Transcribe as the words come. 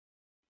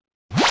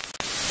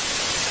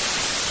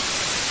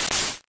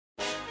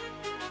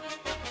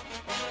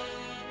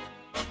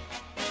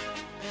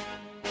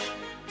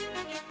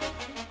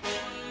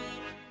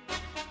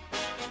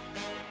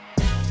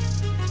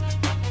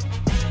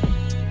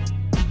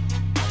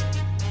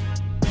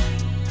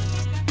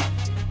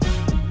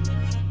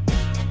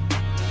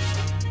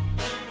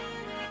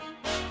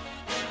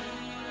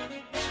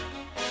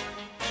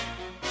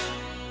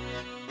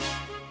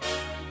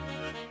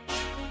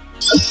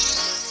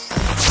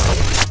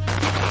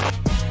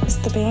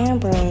the Band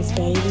Bros,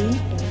 baby.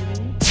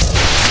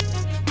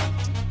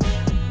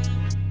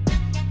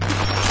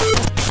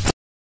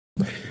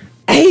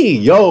 Hey,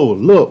 yo,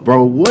 look,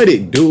 bro, what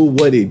it do,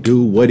 what it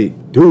do, what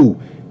it do?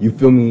 You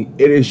feel me?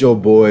 It is your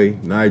boy,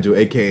 Nigel,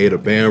 aka the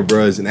Band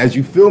Bros. And as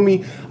you feel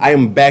me, I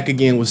am back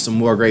again with some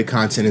more great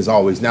content as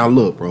always. Now,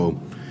 look, bro,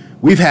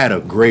 we've had a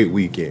great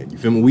weekend. You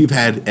feel me? We've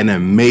had an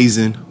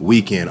amazing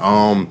weekend.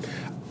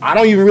 I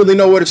don't even really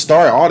know where to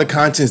start. All the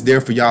content's there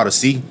for y'all to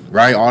see,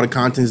 right? All the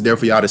content's there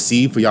for y'all to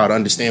see, for y'all to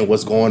understand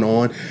what's going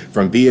on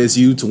from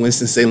BSU to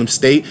Winston-Salem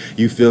State.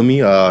 You feel me?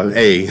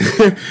 Hey,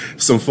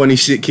 some funny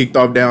shit kicked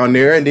off down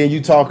there. And then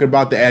you talking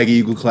about the Aggie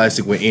Eagle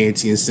Classic with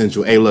A&T and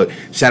Central. Hey, look,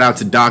 shout out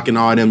to Doc and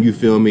all them, you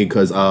feel me?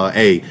 Because,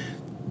 hey,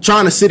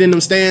 trying to sit in them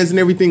stands and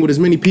everything with as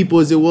many people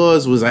as it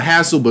was a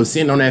hassle, but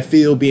sitting on that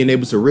field, being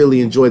able to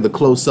really enjoy the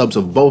close-ups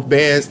of both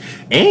bands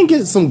and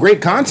get some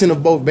great content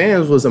of both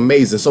bands was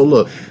amazing. So,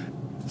 look,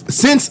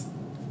 since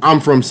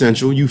I'm from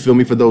Central, you feel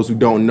me, for those who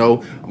don't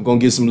know, I'm going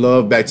to give some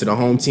love back to the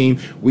home team.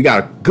 We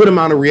got a good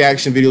amount of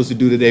reaction videos to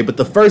do today, but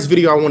the first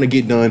video I want to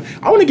get done,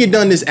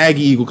 this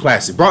Aggie Eagle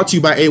Classic, brought to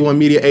you by A1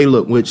 Media. Hey,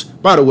 look, which,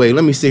 by the way,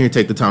 let me sit here and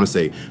take the time to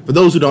say, for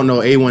those who don't know,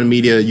 A1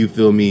 Media, you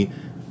feel me,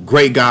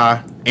 great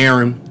guy.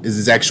 Aaron is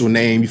his actual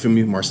name, you feel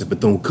me, Marcel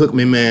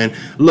Bethune-Cookman, man.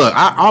 Look,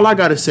 all I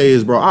got to say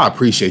is, bro, I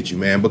appreciate you,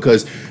 man,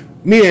 because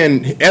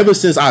ever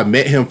since I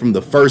met him from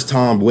the first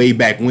time way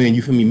back when,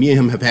 you feel me, and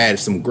him have had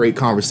some great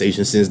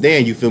conversations since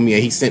then, you feel me,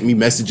 and he sent me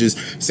messages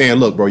saying,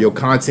 look, bro, your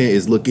content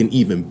is looking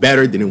even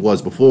better than it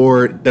was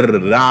before,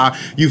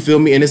 you feel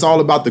me, and it's all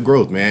about the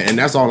growth, man, and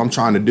that's all I'm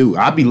trying to do.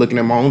 I be looking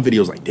at my own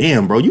videos like,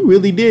 damn, bro, you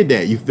really did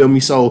that, you feel me?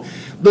 So,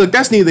 look,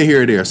 that's neither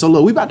here or there. So,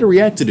 look, we about to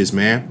react to this,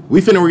 man.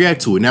 We finna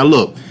react to it. Now,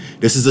 look,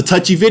 this is a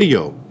touchy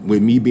video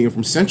with me being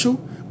from Central,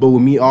 but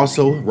with me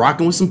also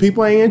rocking with some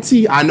people at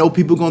A&T. I know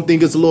people gonna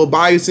think it's a little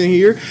bias in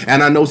here,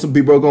 and I know some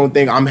people are gonna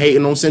think I'm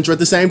hating on Central at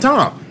the same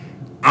time.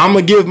 I'm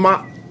gonna give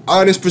my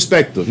honest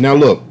perspective. Now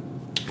look,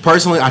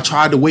 personally, I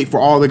tried to wait for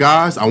all the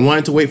guys. I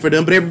wanted to wait for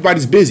them, but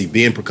everybody's busy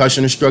being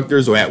percussion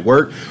instructors or at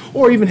work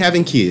or even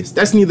having kids.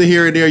 That's neither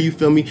here or there, you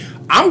feel me?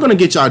 I'm going to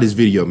get y'all this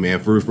video, man,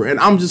 and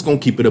I'm just going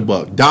to keep it a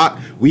buck. Doc,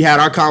 we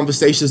had our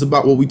conversations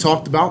about what we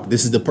talked about.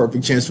 This is the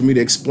perfect chance for me to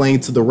explain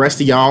to the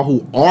rest of y'all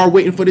who are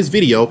waiting for this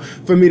video,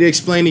 for me to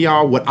explain to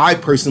y'all what I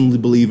personally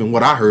believe and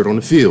what I heard on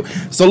the field.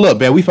 So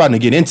look, man, we finna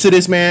get into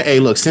this, man. Hey,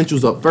 look,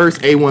 Central's up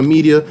first. A1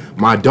 Media,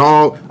 my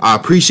dog. I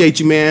appreciate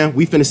you, man.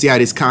 We finna see how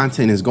this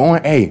content is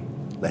going. Hey,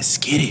 let's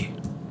get it.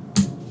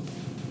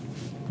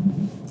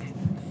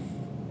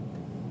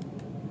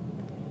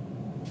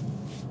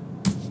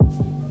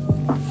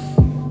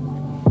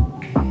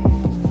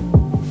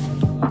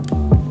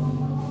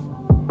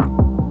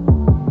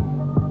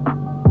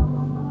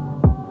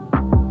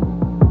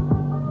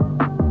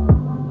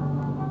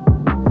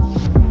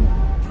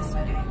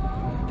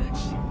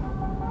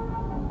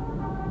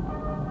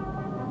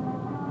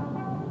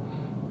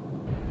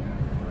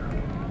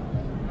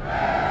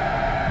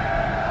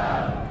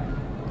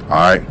 All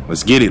right,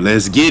 let's get it.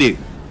 Let's get it.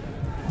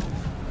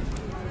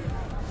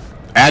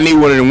 I need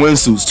one of them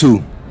windsuits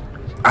too.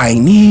 I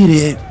need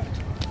it.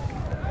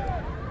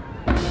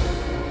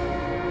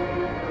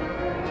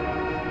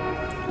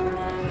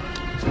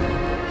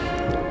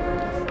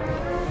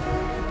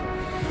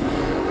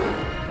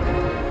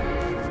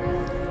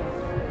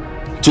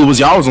 Tubas,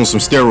 y'all was on some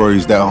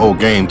steroids that whole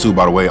game too,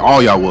 by the way.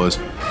 All y'all was.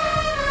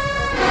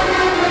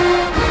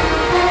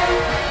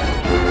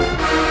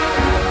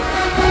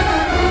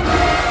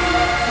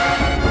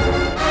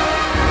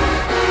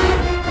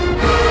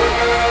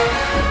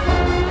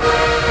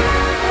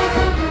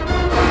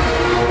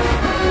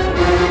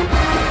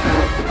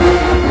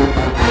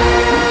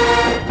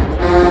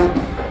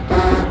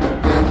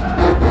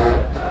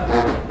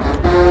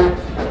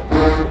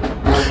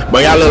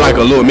 But y'all look like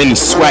a little mini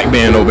swag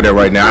band over there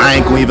right now. I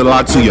ain't gonna even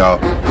lie to y'all.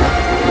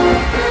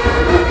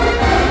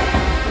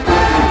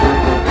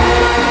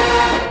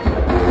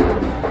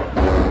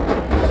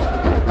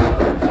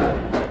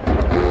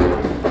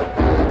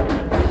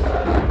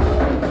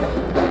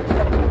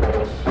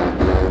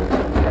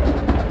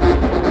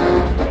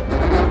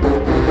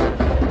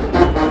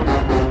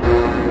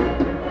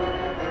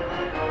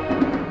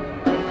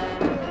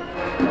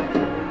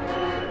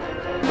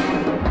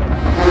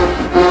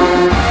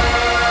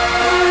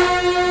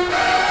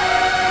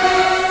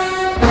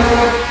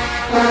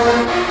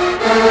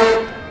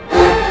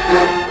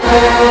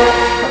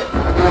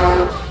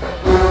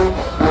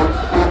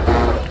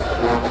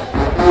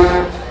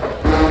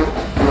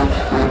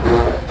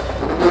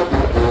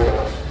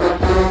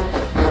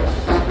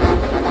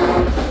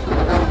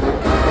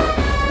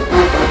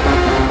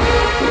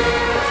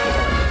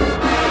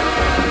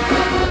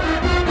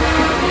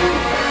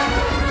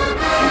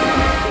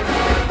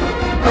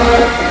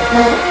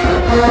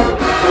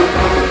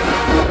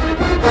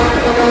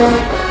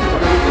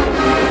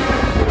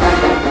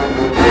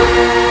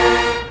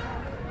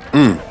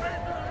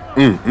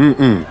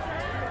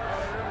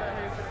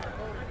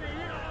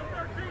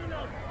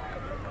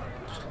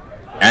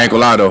 I ain't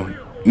gonna lie though,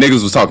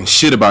 Niggas was talking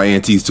shit about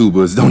A&T's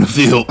tubas on the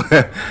field.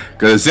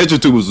 Because Central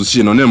tubas was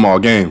shitting on them all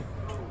game.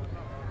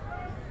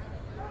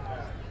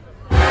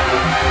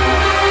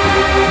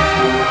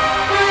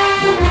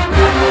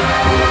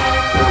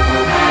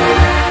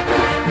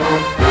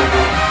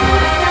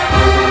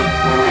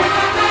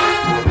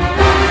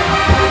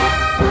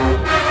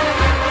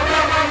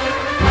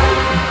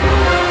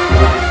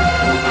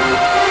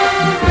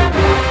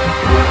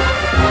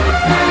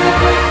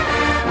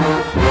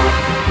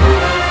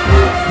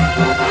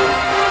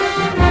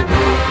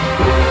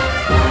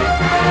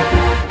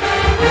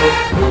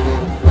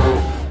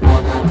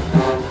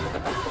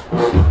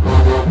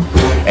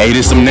 Hey,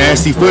 there's some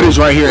nasty footage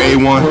right here,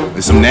 A1.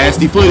 There's some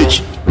nasty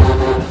footage.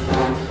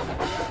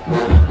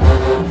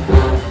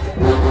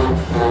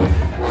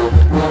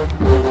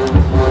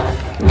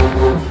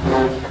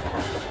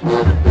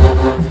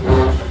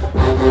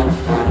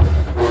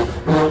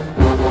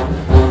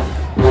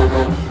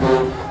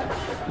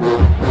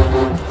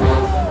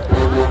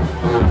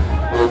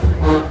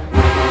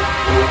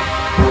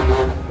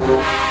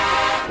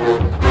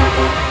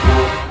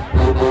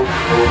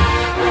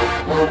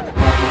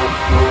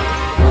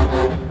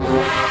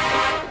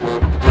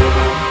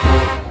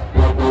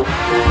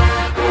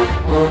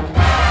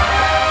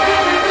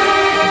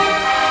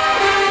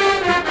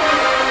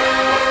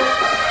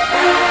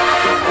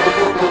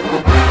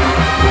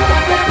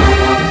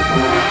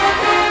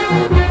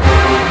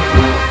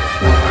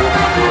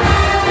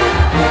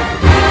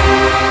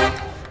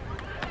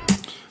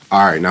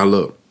 Alright, now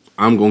look,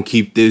 I'm going to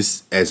keep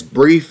this as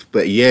brief,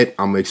 but yet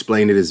I'm going to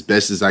explain it as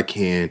best as I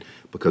can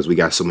because we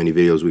got so many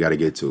videos we got to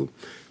get to.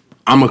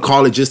 I'm going to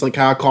call it just like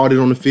how I called it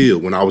on the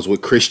field when I was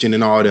with Christian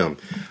and all them.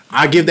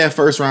 I give that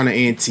first round to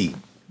A&T.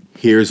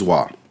 Here's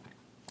why.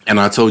 And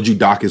I told you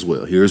Doc as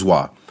well. Here's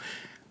why.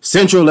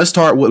 Central, let's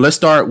start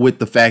with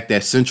the fact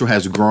that Central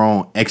has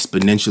grown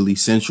exponentially.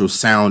 Central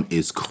sound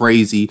is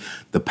crazy.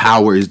 The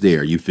power is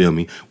there. You feel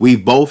me?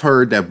 We've both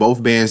heard that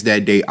both bands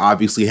that day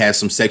obviously had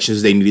some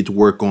sections they needed to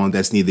work on.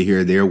 That's neither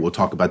here or there. We'll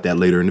talk about that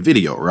later in the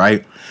video,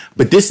 right?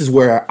 But this is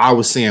where I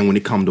was saying when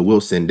it comes to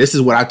Wilson, this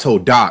is what I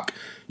told Doc,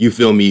 you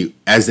feel me,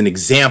 as an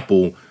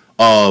example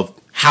of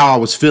how I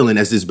was feeling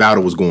as this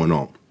battle was going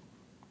on.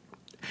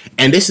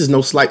 And this is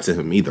no slight to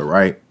him either,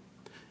 right?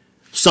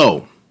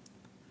 So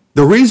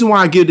the reason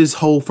why I give this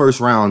whole first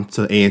round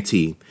to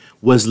A&T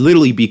was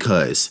literally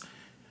because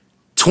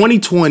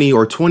 2020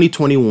 or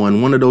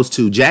 2021, one of those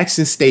two,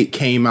 Jackson State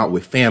came out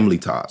with Family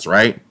Ties,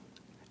 right?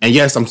 And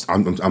yes,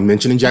 I'm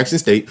mentioning Jackson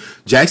State.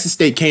 Jackson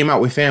State came out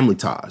with Family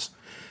Ties.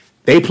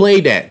 They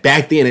played that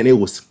back then and it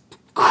was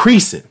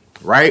creasing,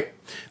 right?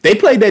 They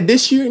played that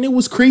this year and it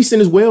was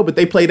creasing as well, but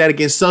they played that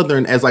against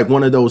Southern as like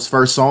one of those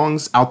first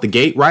songs out the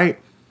gate, right?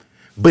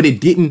 But it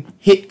didn't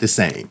hit the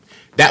same.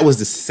 That was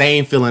the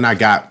same feeling I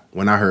got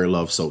when I heard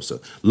Love Sosa.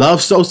 Love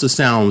Sosa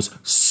sounds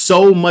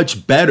so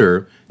much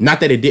better. Not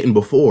that it didn't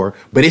before,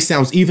 but it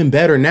sounds even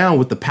better now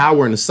with the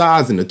power and the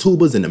size and the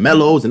tubas and the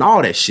mellows and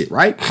all that shit,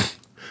 right?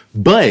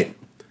 But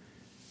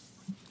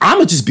I'm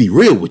going to just be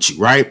real with you,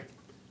 right?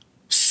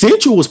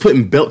 Central was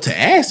putting belt to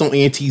ass on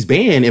A&T's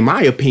band, in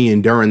my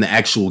opinion, during the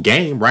actual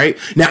game, right?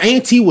 Now,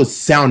 A&T was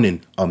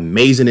sounding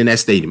amazing in that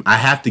stadium. I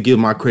have to give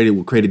my credit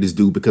where credit is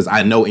due because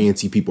I know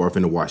A&T people are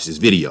finna watch this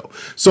video.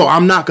 So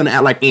I'm not going to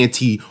act like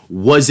A&T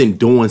wasn't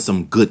doing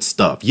some good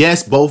stuff.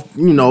 Yes, both,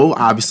 you know,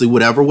 obviously,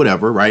 whatever,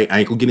 right? I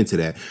ain't going to get into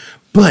that.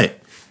 But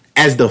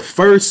as the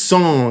first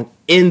song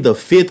in the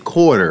fifth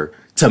quarter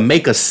to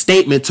make a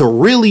statement to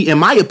really, in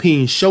my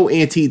opinion, show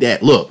A&T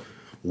that, look,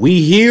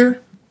 we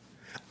here.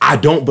 I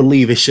don't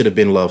believe it should have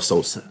been Love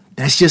Sosa.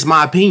 That's just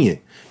my opinion.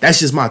 That's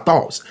just my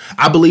thoughts.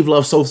 I believe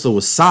Love Sosa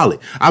was solid.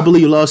 I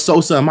believe Love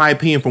Sosa, in my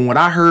opinion, from what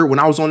I heard when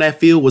I was on that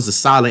field, was a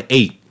solid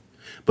 8.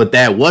 But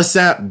that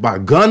WhatsApp by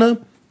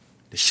Gunna,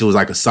 she was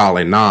like a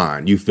solid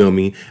 9. You feel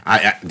me?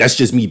 That's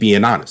just me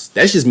being honest.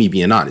 That's just me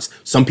being honest.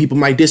 Some people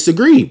might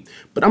disagree,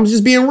 but I'm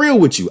just being real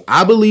with you.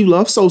 I believe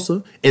Love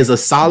Sosa is a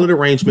solid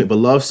arrangement, but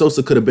Love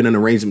Sosa could have been an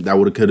arrangement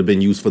that could have been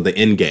used for the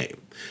end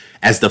game.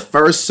 As the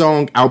first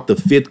song out the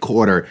fifth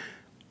quarter,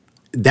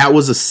 that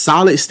was a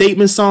solid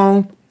statement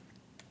song,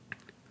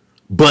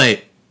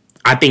 but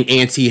I think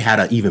A&T had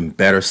an even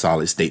better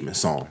solid statement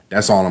song.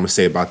 That's all I'm going to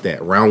say about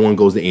that. Round 1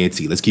 goes to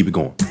A&T. Let's keep it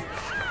going.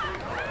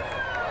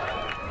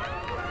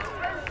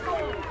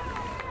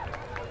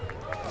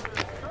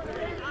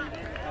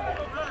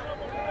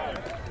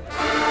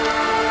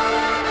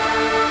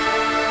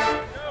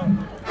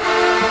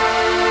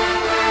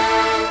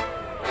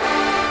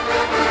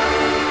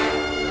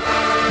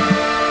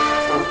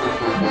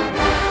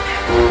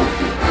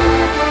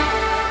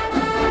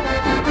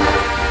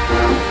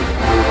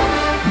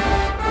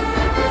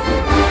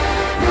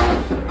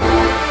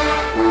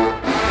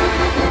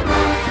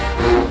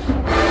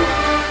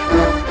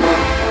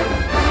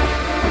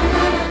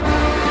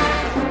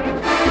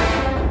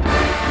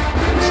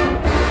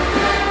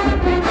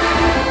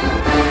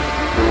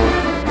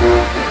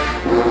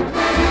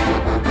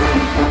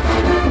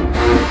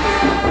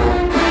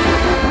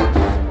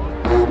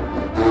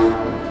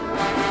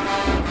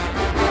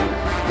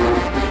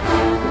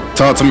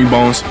 Talk to me,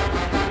 Bones.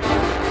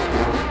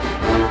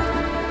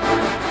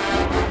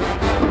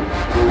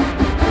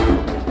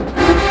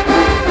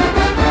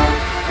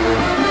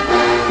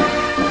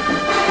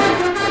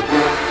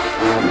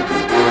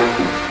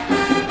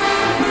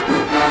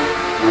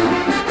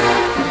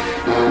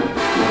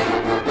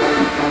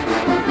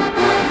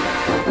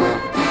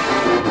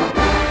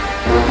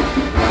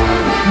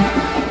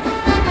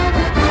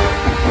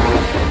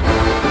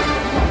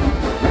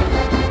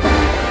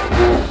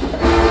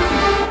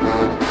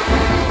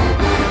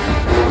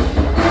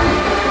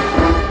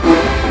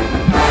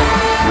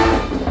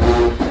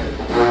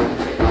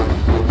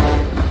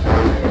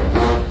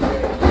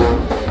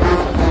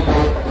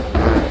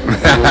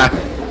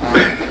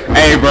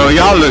 Hey, bro,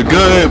 y'all look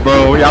good,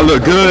 bro. Y'all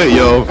look good,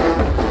 yo.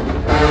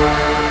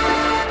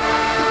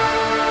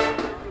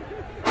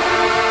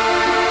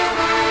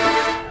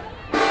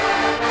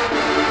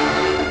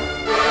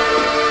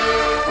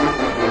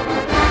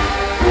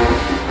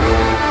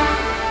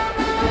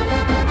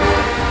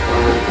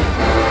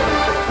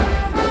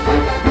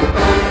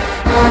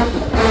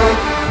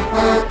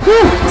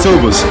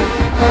 Tubas.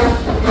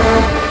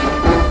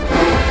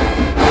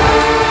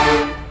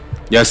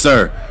 Yes,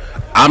 sir.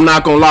 I'm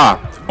not gonna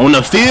lie. On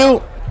the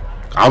field,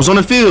 I was on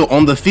the field.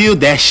 On the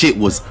field, that shit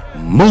was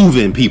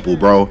moving people,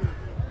 bro.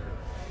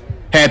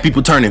 Had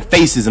people turning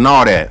faces and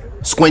all that.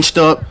 Squinched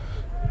up.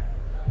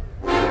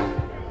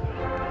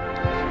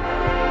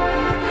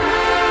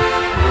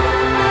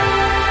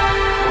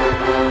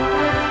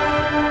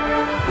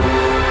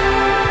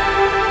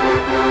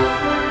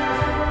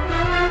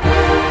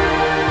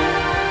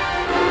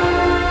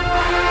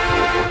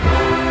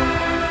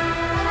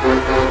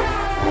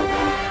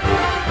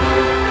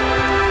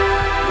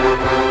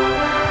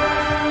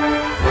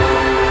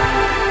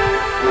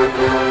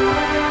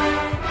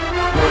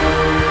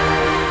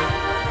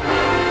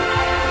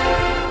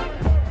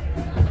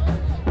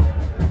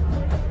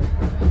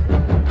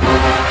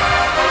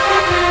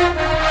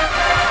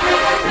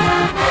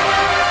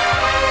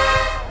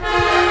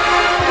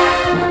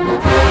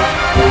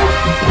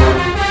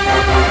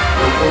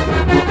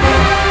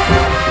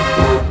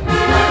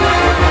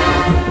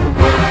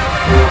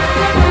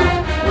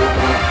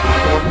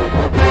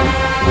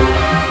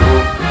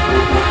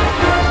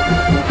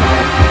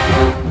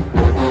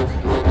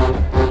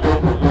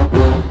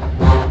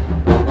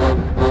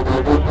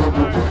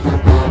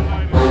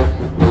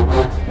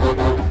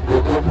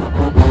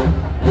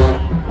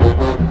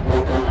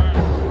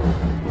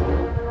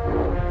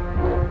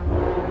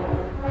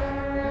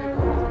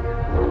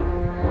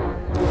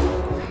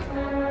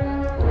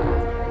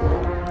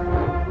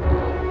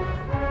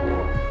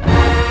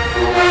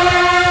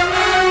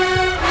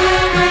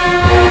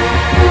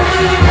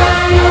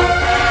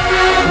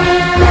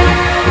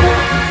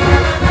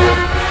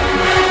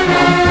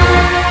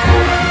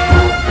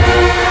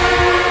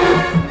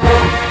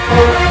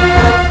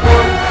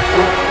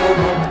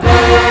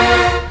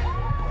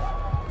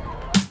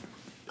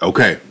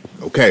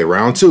 Okay,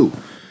 round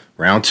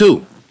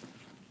two.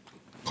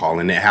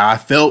 Calling it how I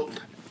felt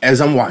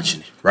as I'm watching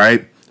it,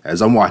 right?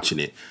 As I'm watching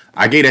it.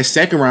 I gave that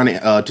second round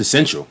to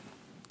Central.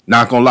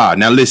 Not gonna lie.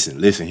 Now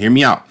listen, hear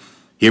me out.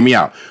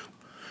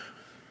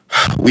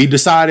 We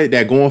decided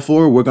that going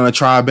forward, we're gonna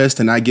try our best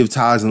to not give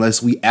ties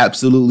unless we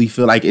absolutely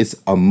feel like it's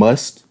a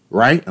must,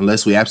 right?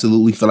 Unless we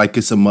absolutely feel like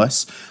it's a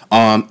must.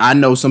 I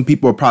know some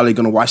people are probably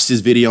gonna watch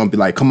this video and be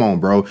like, come on,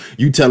 bro,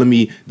 you telling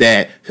me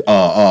that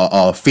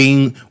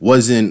Fiend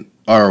wasn't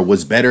or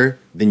was better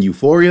than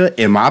Euphoria?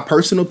 In my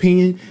personal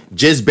opinion,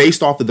 just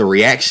based off of the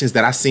reactions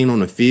that I seen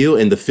on the field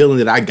and the feeling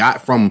that I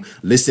got from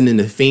listening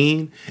to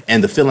Fiend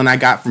and the feeling I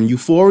got from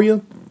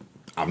Euphoria,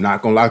 I'm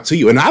not gonna lie to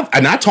you. And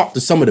I talked to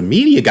some of the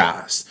media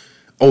guys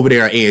over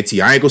there at A&T.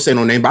 I ain't gonna say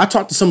no name, but I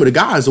talked to some of the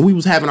guys and we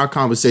was having our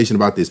conversation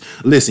about this.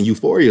 Listen,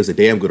 Euphoria is a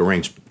damn good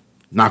arrangement.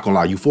 Not gonna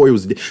lie, Euphoria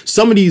was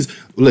some of these.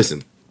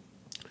 Listen,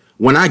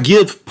 when I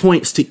give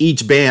points to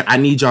each band, I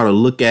need y'all to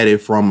look at it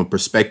from a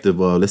perspective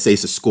of, let's say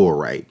it's a score,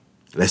 right?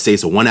 Let's say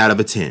it's a 1 out of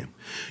a 10.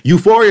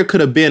 Euphoria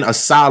could have been a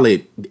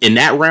solid, in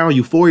that round,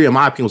 Euphoria, in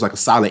my opinion, was like a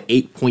solid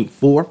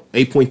 8.4,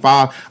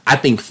 8.5. I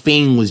think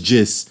Fiend was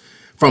just,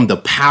 from the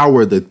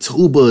power, the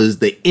tubas,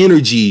 the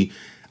energy,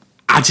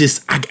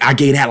 I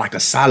gave that like a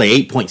solid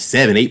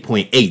 8.7,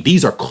 8.8.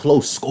 These are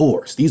close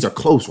scores. These are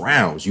close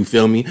rounds. You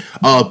feel me?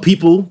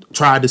 People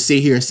tried to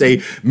sit here and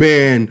say,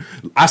 man,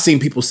 I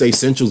seen people say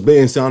Central's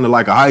band sounded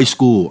like a high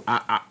school.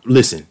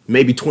 Listen,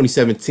 maybe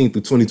 2017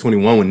 through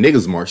 2021 when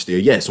niggas marched there.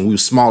 Yes, when we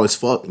was small as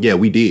fuck. Yeah,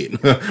 we did.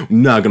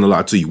 I'm not gonna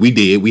lie to you. We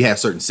did. We had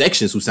certain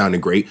sections who sounded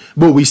great,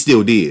 but we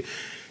still did.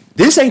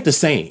 This ain't the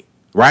same,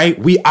 right?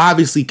 We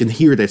obviously can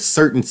hear that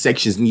certain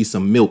sections need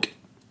some milk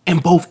in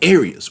both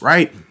areas,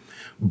 right?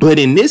 But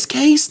in this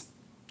case,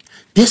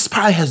 this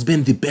probably has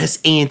been the best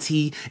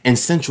A&T and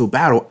Central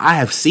battle I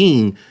have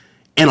seen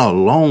in a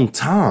long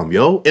time,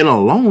 yo. In a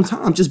long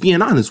time, just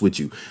being honest with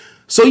you.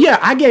 So, yeah,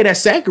 I gave that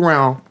second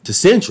round to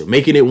Central,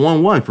 making it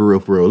 1-1 for real,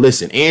 for real.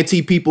 Listen,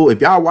 A&T people, if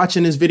y'all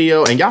watching this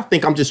video and y'all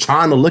think I'm just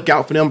trying to look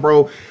out for them,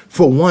 bro,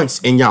 for once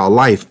in y'all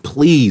life,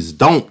 please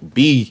don't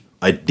be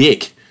a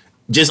dick.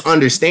 Just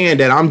understand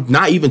that I'm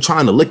not even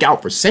trying to look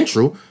out for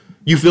Central.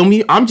 You feel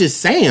me? I'm just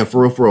saying,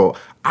 for real, for real,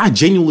 I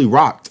genuinely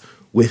rocked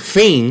with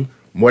Fiend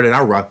more than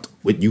I rocked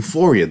with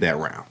Euphoria that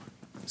round.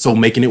 So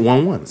making it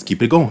 1-1. Let's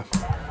keep it going.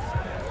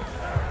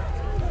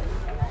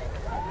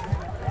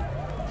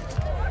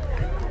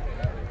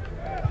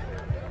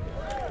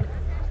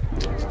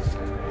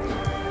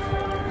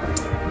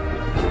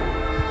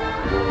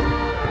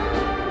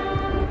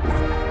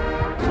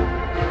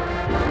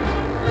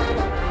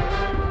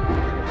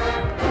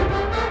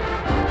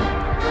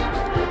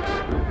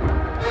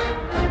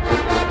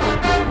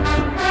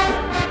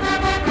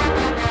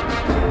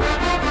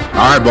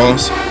 All right,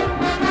 Bones.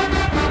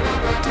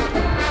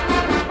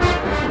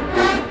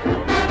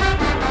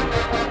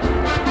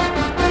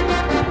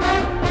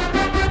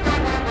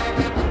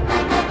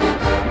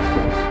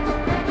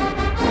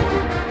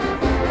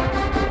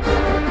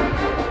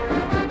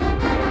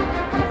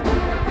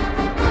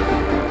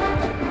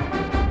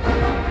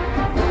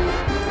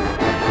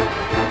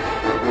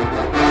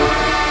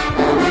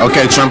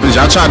 Okay, trumpets,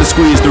 y'all tried to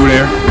squeeze through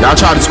there. Y'all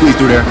tried to squeeze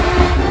through there.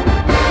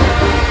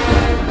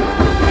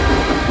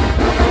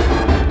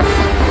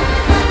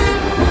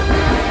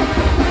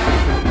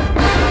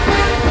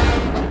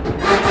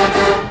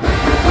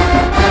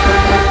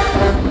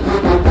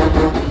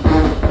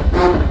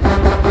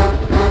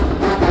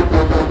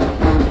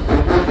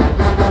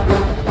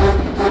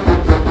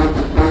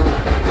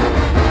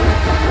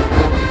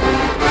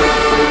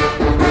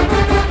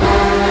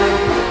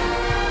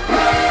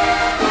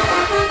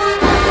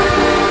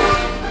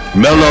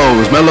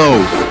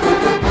 Mellows.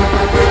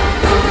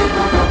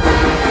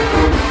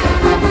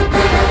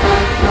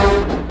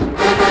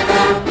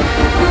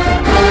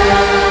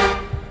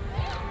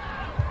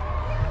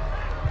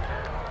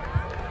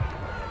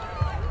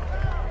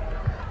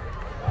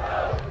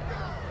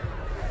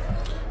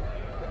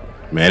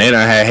 Man, they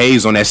done had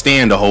Hayes on that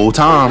stand the whole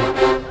time.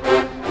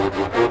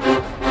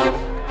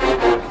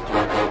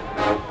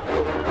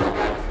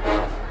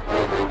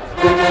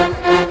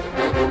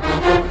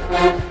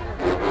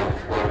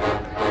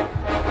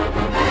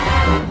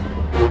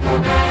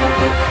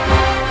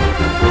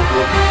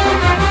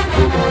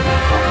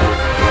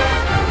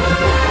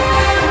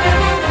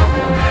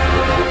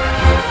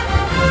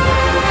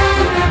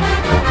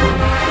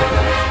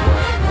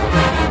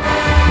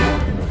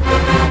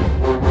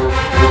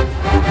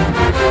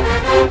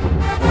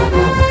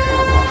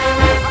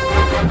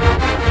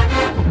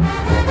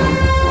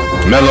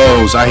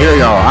 Mellows, I hear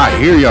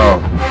y'all.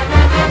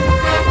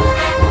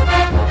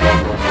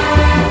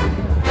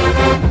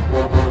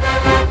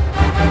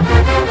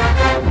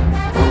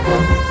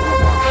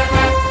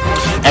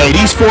 Hey,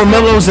 these 4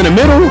 mellows in the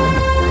middle,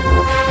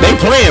 they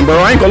playing, bro.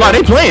 I ain't gonna lie,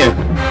 they playing.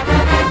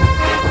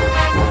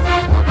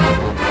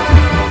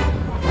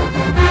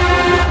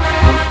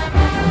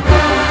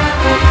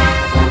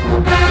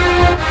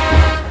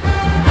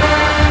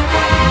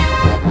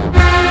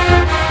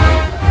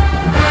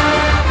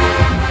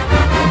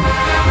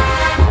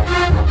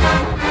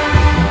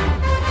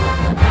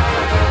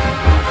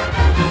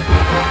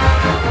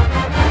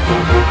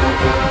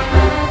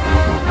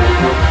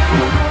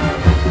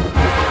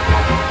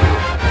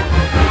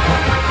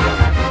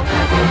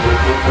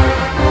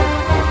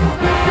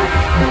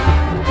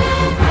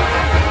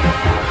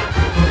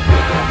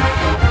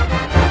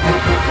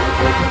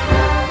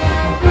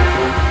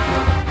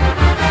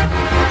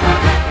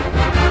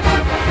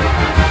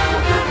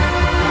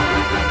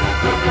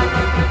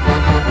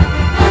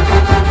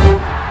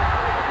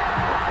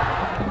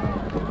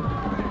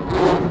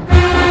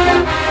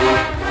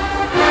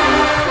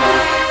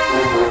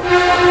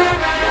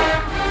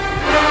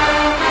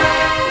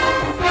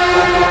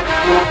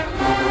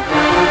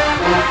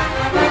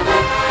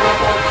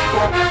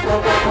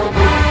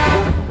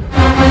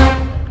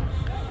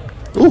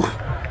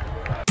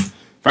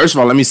 First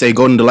of all, let me say,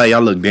 Golden Delay,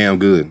 y'all look damn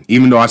good.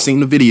 Even though I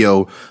seen the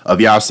video of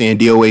y'all saying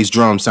DOA's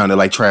drums sounded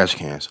like trash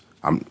cans.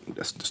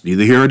 That's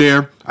neither here or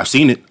there. I've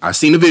seen it. I've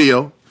seen the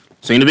video.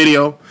 That's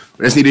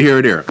neither here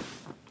or there.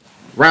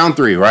 Round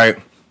 3, right?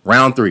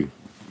 Round 3.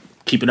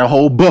 Keeping a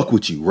whole buck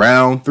with you.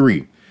 Round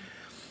 3.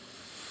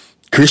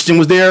 Christian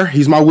was there.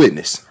 He's my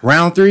witness.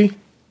 Round 3.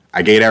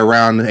 I gave that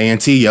round to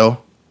ante, yo.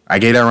 I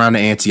gave that round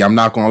to ante. I'm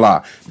not gonna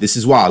lie. This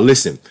is why.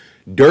 Listen,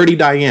 Dirty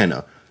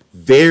Diana.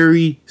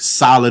 Very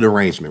solid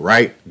arrangement,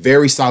 right?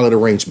 Very solid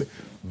arrangement.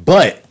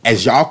 But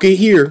as y'all can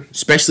hear,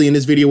 especially in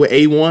this video with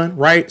A1,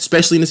 right?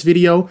 Especially in this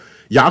video,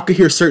 y'all could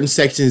hear certain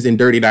sections in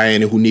Dirty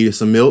Diana who needed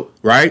some milk,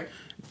 right?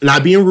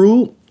 Not being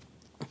rude.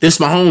 This is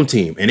my home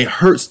team, and it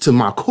hurts to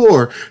my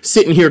core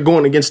sitting here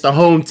going against the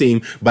home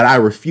team, but I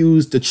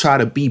refuse to try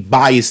to be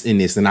biased in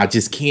this, and I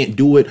just can't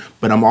do it,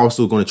 but I'm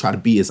also going to try to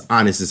be as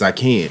honest as I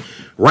can.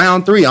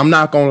 Round 3, I'm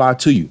not going to lie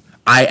to you.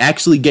 I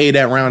actually gave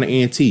that round to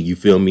ante, you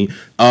feel me?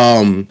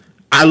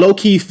 I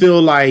low-key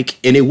feel like,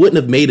 and it wouldn't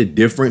have made a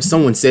difference.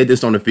 Someone said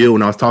this on the field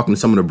when I was talking to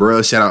some of the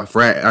bros, shout out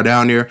Frat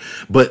down there,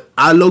 but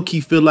I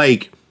low-key feel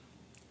like,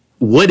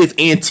 what if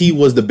ante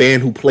was the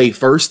band who played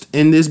first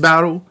in this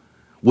battle?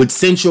 Would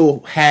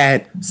Central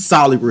had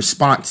solid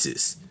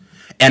responses?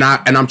 And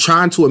I'm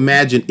trying to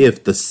imagine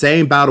if the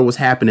same battle was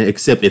happening,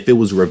 except if it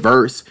was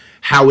reversed,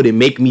 how would it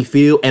make me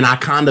feel? And I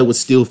kind of would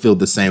still feel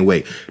the same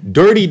way.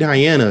 Dirty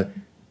Diana,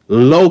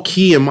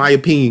 low-key, in my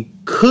opinion,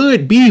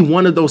 could be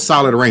one of those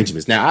solid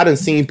arrangements. Now, I done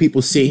seen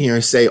people sit here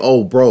and say,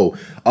 oh, bro,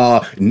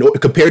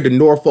 compared to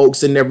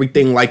Norfolk's and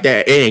everything like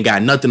that, it ain't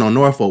got nothing on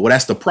Norfolk. Well,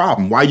 that's the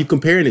problem. Why are you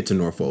comparing it to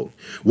Norfolk?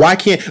 Why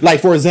can't,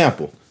 like, for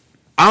example,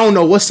 I don't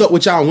know what's up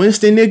with y'all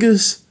Winston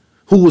niggas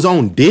who was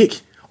on dick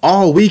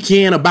all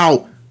weekend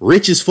about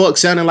Rich as Fuck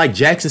sounding like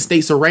Jackson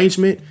State's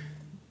arrangement.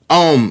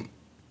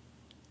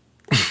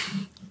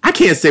 I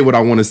can't say what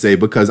I want to say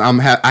because I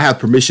have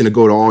permission to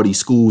go to all these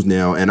schools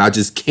now, and I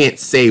just can't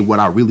say what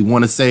I really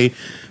want to say.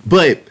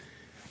 But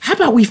how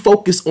about we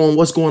focus on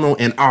what's going on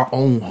in our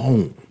own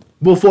home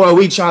before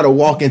we try to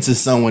walk into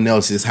someone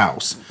else's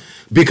house?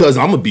 Because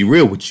I'm going to be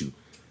real with you.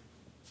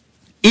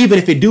 Even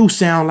if it do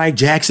sound like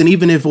Jackson,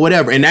 even if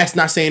whatever, and that's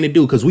not saying it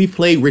do, because we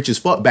played Rich as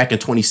Fuck back in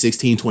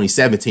 2016,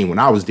 2017 when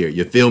I was there.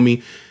 You feel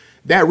me?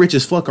 That Rich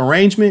as Fuck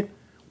arrangement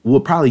will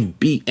probably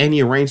beat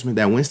any arrangement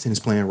that Winston is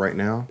playing right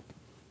now.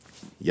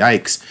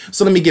 Yikes.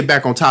 So let me get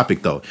back on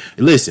topic though.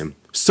 Listen,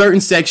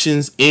 certain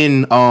sections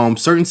in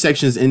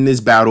this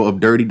battle of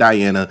Dirty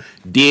Diana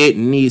did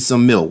need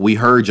some milk. We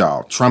heard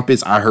y'all.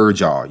 Trumpets, I heard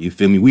y'all. You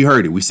feel me? We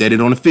heard it. We said it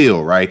on the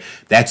field, right?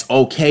 That's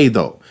okay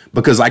though.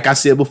 Because like I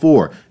said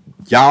before,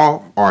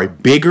 y'all are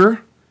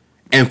bigger.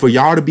 And for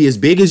y'all to be as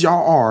big as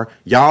y'all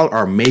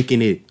are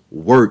making it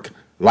work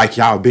like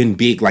y'all been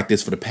big like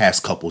this for the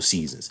past couple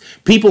seasons.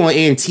 People on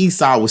NT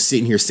side was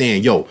sitting here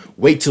saying, yo,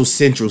 wait till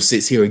Central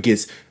sits here and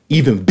gets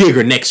even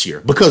bigger next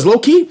year. Because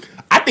low-key,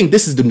 I think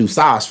this is the new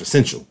size for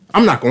Central.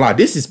 I'm not gonna lie,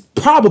 this is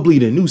probably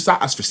the new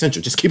size for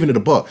Central, just giving it a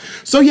buck.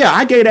 So yeah,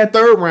 I gave that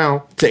third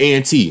round to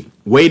A&T.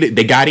 Waited,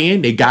 they got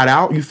in, they got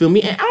out, you feel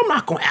me? And I'm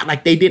not gonna act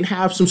like they didn't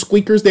have some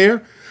squeakers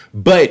there,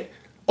 but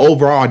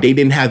overall, they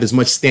didn't have as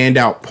much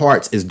standout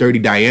parts as Dirty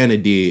Diana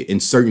did in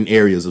certain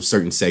areas of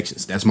certain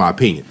sections. That's my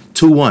opinion.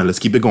 2-1, let's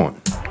keep it going.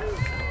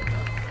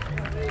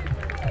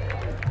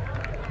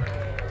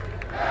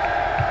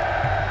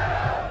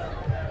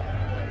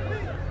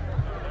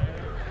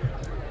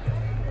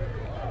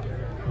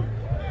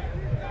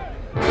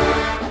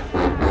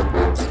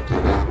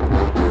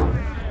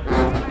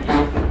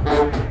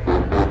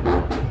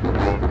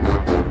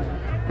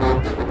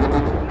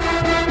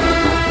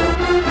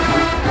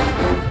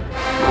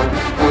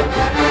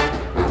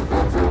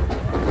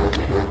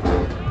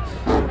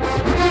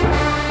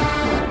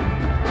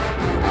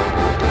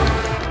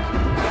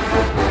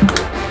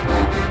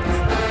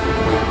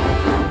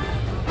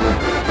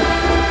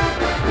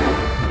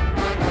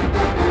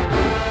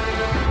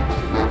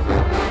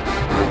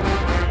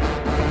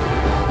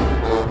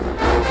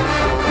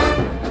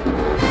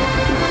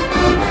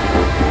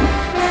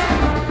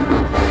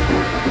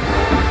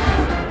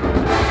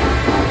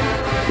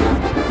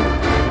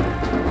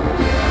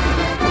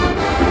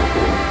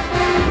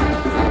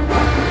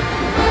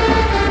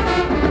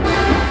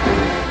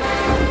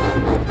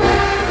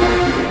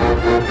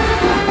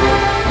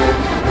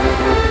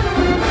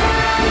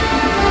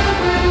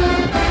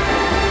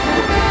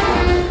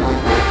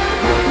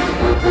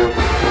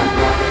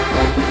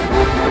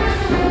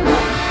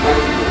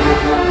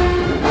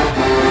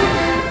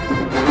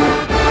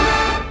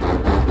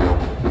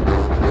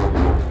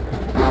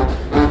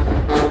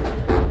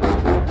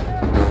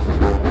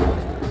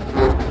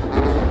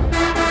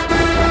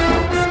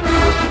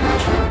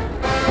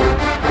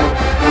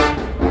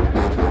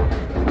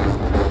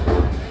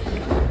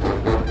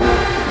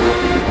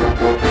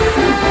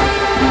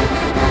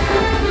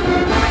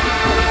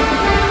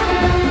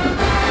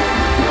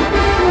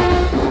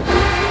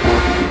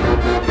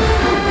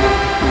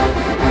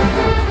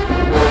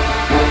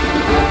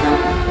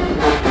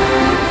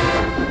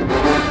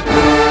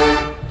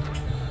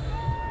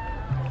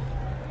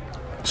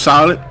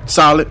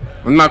 Solid.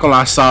 I'm not gonna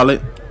lie,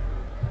 solid.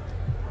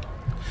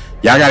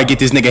 Y'all gotta get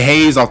this nigga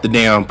Hayes off the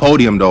damn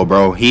podium though,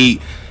 bro. He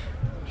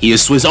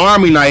is Swiss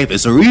Army knife.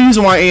 It's the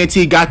reason why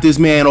A&T got this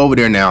man over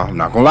there now. I'm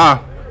not gonna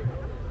lie.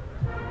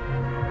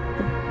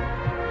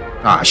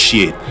 Ah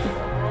shit.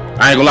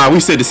 I ain't gonna lie, we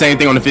said the same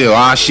thing on the field.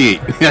 Ah shit.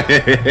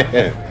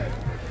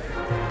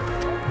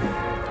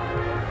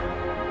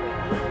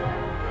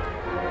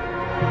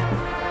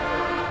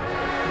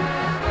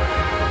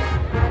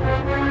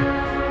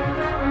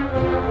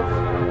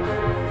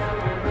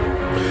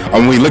 I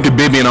mean, look at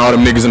Bibby and all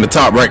them niggas in the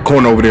top right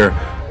corner over there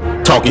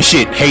talking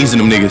shit, hazing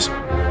them niggas.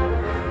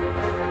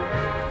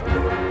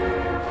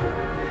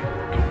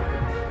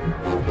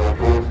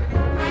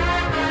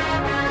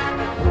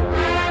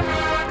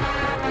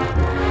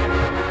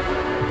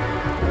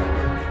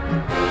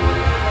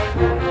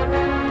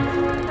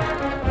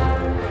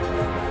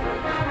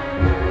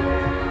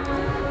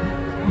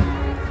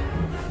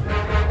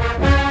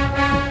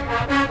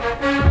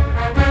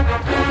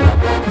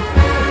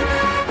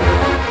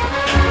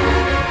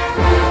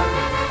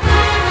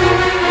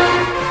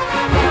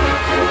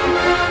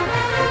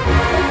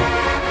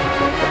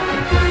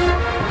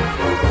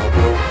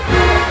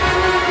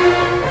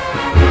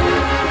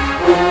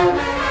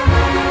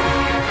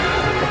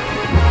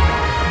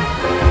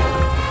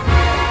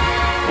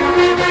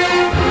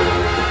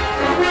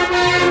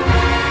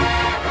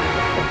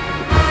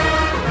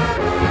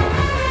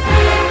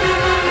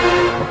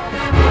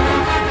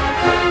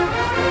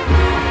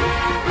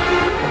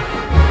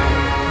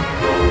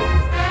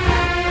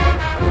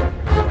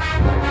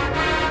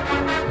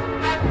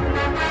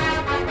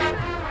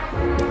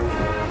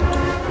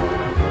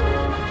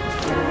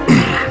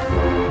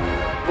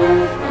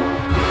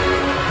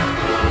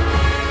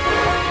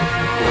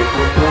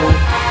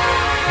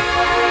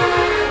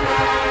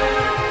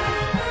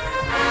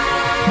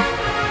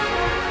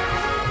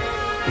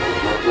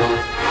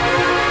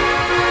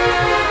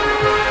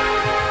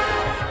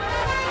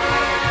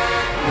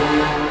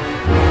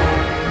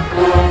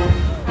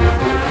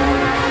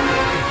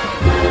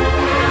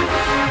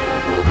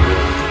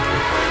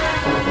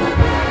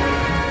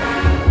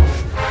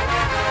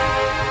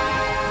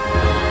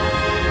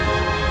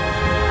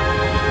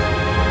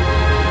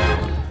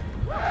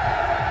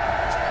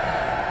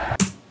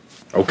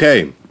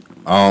 Okay.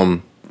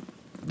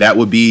 that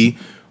would be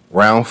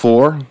round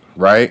 4,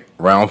 right?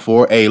 Round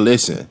 4. Hey,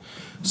 listen.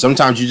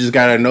 Sometimes you just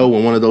gotta know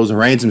when one of those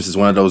arrangements is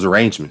one of those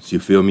arrangements. You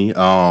feel me?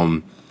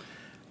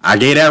 I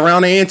gave that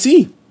round to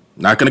NT.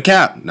 Not gonna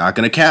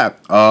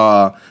cap.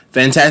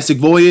 Fantastic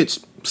Voyage,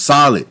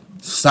 solid,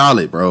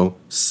 bro,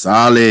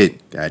 solid.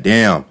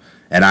 Goddamn.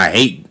 And I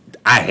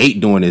hate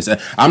doing this.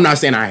 I'm not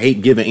saying I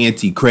hate giving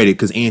NT credit,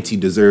 because NT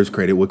deserves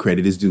credit what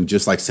credit is due,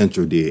 just like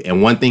Central did.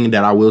 And one thing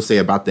that I will say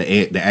about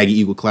the Aggie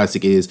Eagle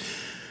Classic is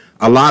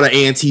a lot of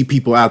NT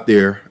people out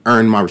there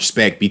earned my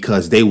respect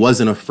because they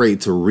wasn't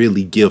afraid to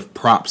really give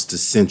props to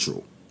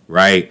Central,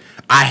 right?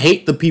 I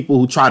hate the people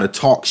who try to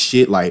talk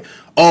shit like,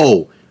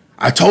 oh,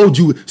 I told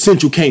you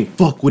Central can't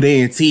fuck with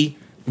NT.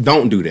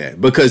 Don't do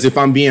that, because if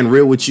I'm being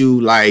real with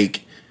you,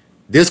 like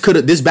this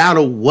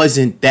battle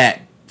wasn't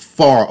that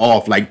far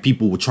off like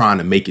people were trying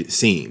to make it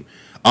seem.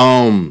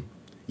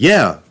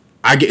 Yeah,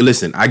 I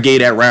gave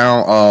that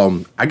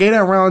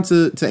round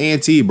to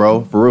NT,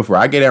 bro. For real.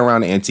 I gave that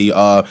round to NT.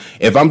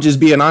 If I'm just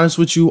being honest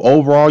with you,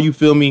 overall, you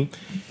feel me?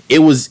 It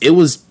was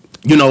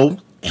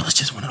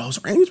just one of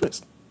those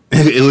arrangements.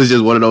 It was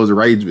just one of those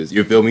arrangements.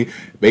 You feel me?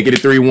 Make it a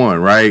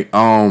 3-1, right?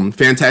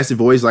 Fantastic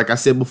Voice, like I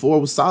said before,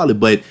 was solid,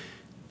 but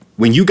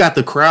when you got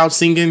the crowd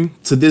singing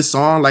to this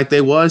song like they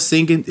was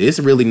singing, it's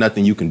really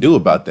nothing you can do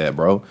about that,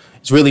 bro.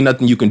 It's really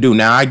nothing you can do.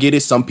 Now, I get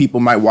it. Some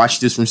people might watch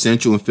this from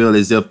Central and feel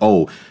as if,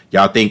 oh,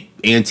 y'all think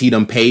NT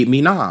done paid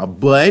me? Nah,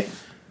 but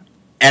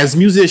as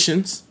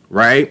musicians,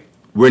 right,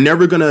 we're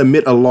never going to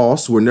admit a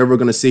loss. We're never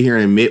going to sit here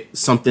and admit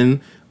something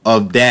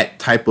of that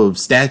type of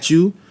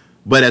statue.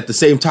 But at the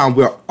same time,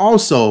 we're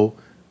also,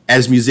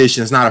 as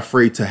musicians, not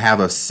afraid to have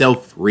a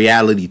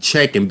self-reality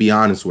check and be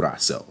honest with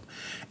ourselves.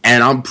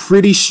 And I'm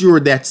pretty sure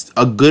that's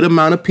a good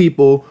amount of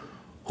people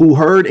who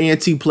heard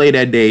NT play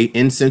that day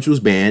in Central's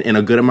band, and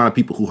a good amount of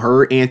people who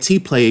heard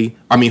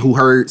who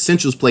heard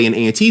Central's play in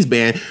NT's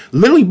band,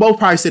 literally both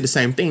probably said the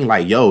same thing.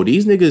 Like, yo,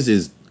 these niggas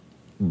is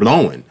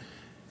blowing.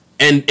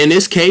 And in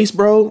this case,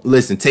 bro,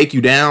 listen, Take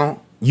You Down,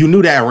 you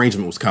knew that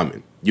arrangement was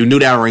coming.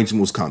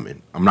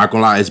 I'm not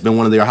gonna lie, it's been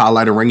one of their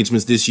highlight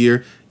arrangements this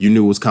year. You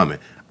knew it was coming.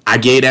 I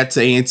gave that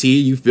to NT,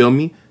 you feel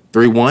me?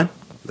 3-1.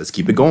 Let's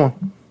keep it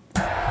going.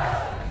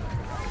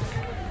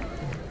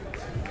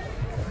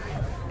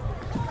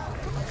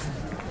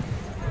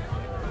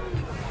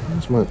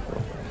 My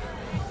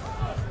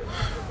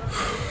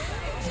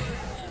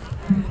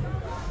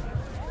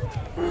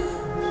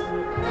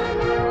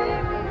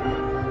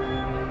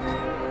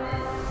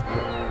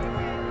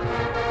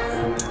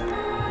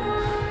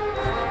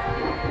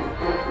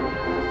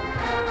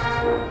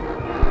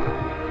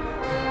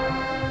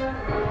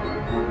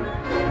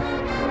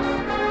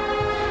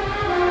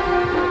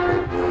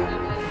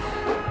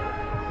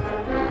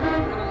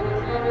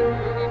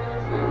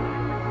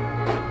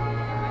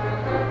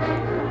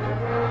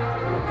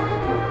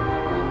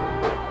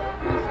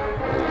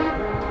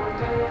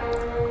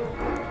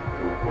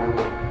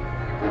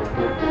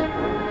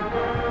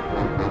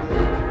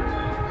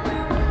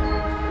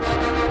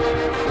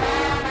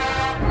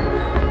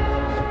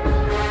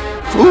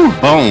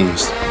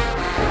Bones.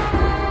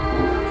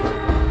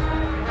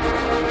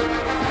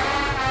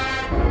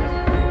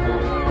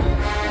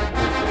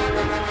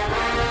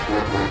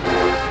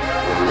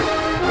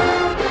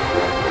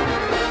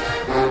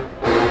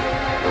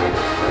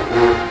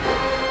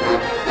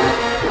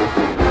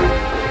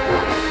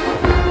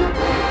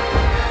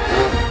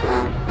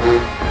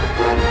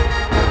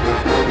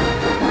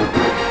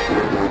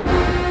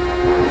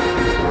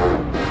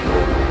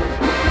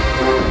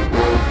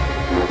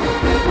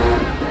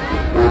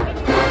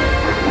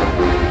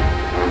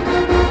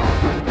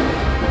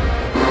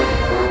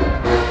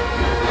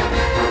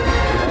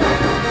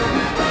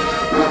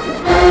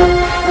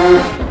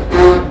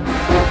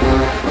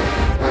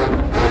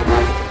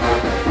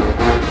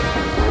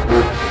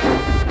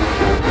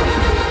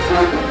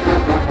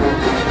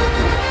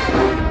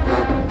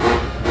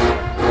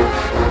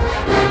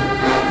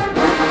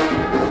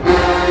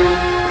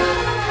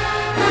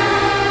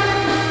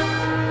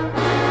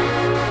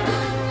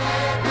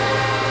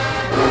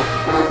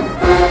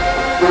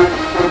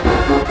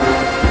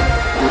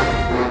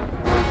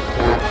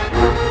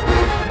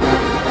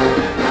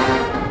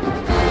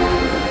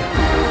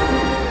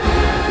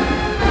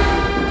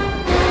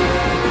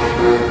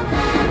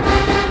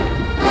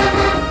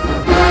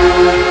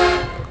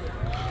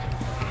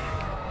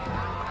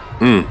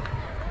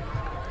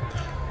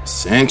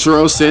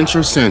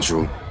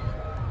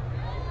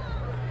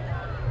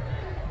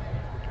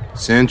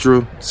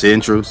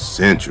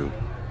 Central.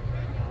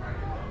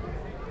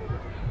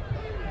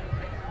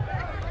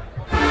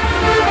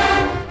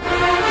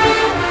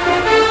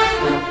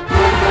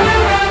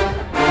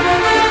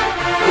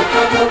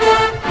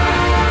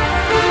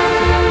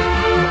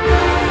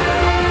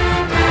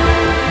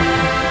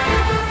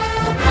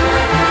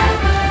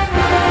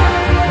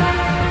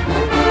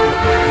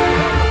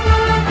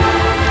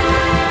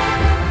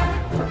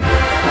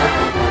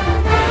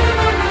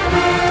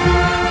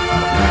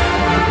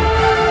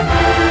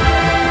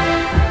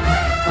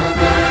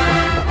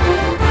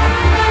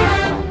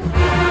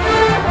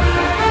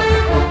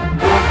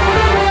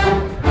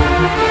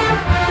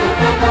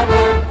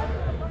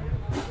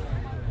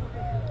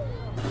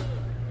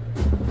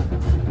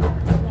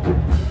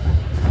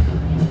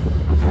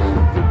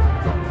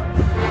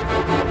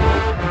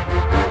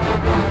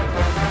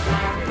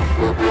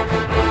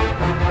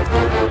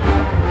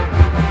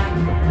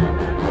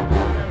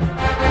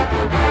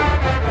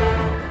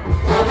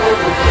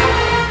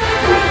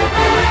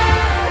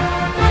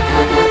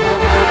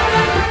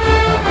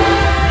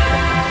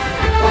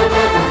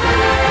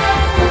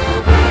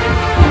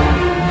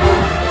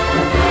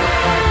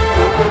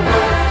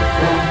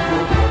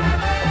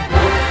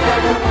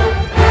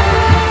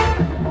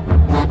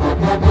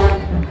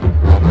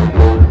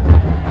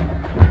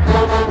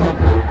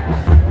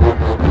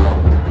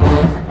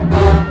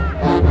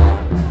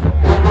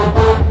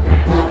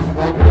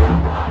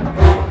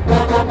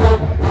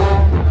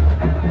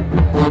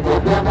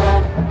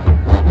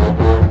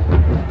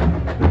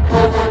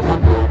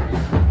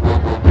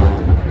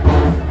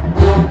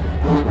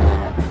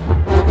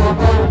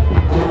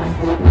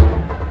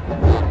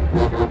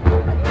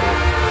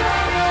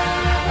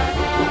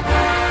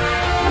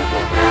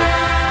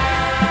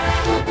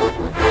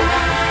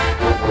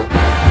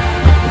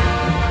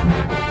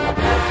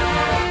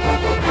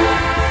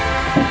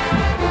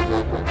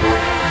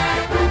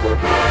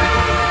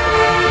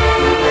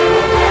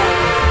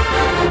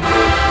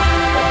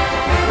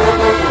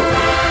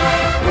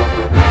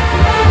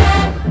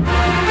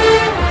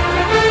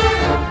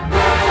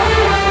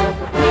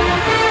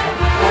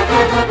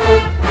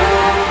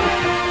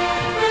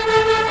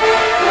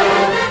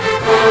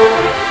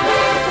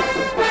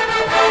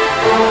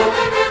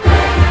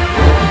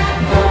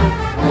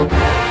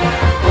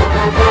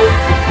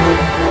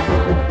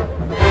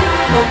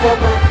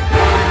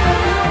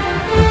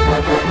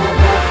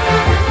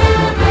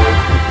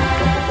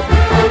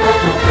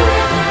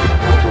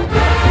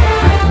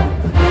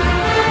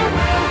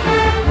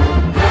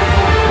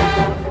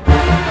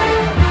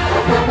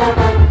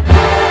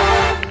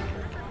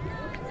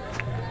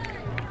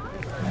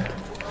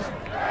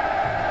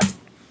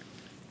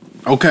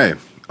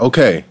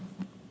 Okay.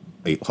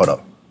 Wait, hold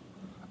up.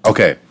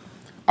 Okay.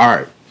 All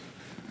right.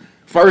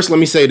 First, let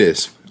me say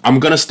this. I'm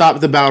going to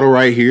stop the battle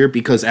right here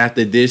because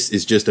after this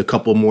is just a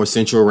couple more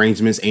central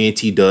arrangements.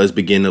 A&T does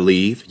begin to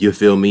leave. You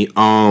feel me?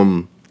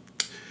 But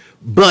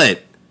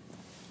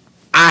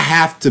I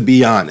have to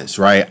be honest,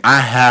 right? I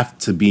have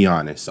to be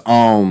honest.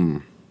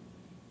 I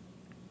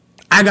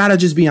gotta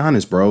just be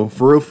honest, bro.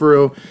 For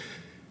real.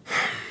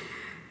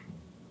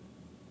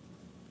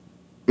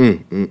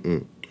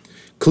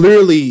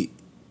 Clearly,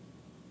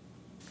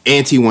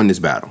 A&T won this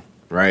battle,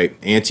 right?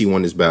 A&T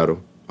won this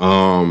battle.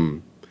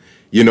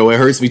 You know, it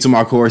hurts me to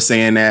my core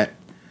saying that.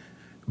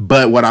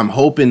 But what I'm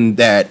hoping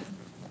that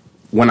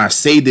when I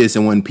say this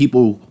and when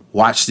people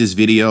watch this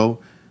video,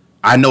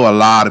 I know a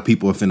lot of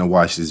people are finna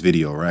watch this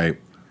video, right?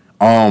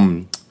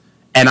 And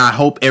I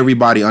hope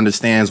everybody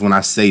understands when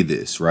I say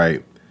this,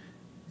 right?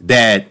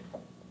 That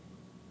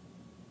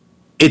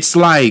it's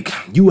like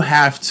you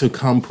have to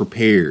come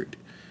prepared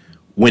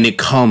when it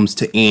comes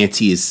to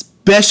A&T,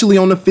 especially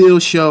on the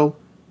field show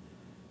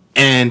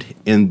and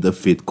in the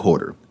fifth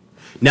quarter.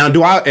 Now,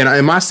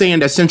 am I saying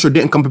that Central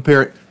didn't come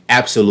prepared?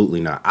 Absolutely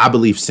not. I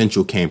believe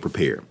Central came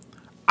prepared.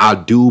 I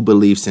do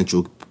believe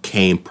Central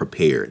came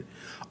prepared.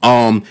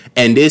 And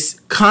this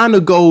kind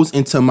of goes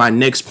into my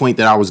next point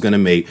that I was going to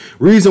make.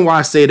 Reason why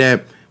I say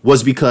that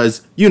was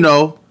because, you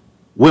know,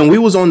 when we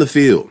was on the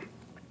field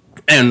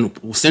and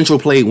Central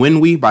played When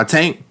We by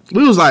Tank,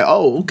 we was like,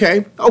 oh,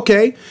 okay.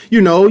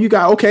 You know, you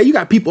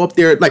got people up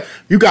there, like,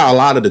 you got a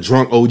lot of the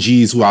drunk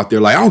OGs who out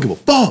there like, I don't give a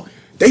fuck.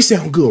 They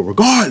sound good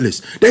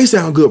regardless.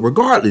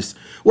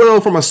 Well,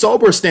 from a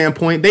sober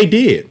standpoint, they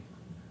did.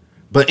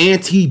 But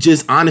A&T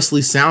just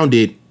honestly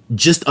sounded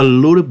just a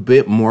little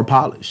bit more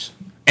polished.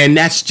 And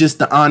that's just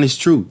the honest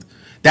truth.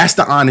 That's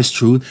the honest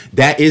truth.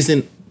 That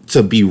isn't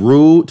to be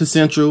rude to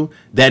Central.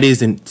 That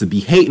isn't to be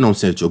hating on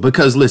Central.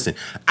 Because listen,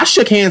 I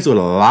shook hands with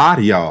a lot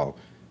of y'all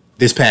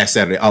this past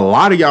Saturday. A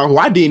lot of y'all who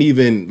I didn't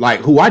even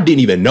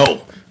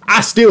know. I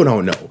still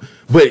don't know.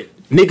 But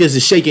niggas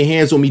is shaking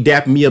hands with me,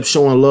 dapping me up,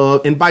 showing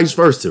love, and vice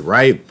versa,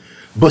 right?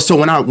 But so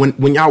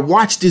when y'all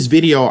watch this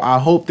video, I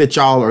hope that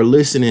y'all are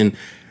listening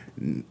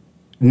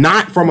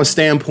not from a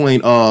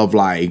standpoint of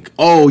like,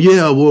 oh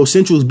yeah, well,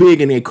 Central's big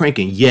and they're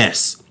cranking.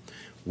 Yes,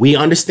 we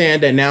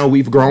understand that now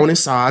we've grown in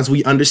size.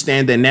 We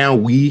understand that now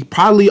we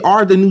probably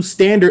are the new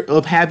standard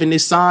of having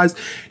this size.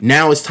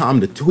 Now it's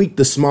time to tweak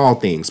the small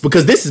things,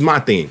 because this is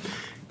my thing.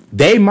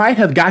 They might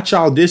have got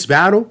y'all this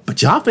battle,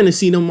 but y'all finna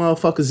see them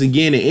motherfuckers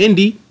again in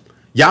Indy.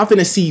 Y'all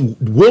finna see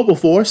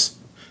Wilberforce.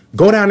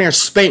 Go down there and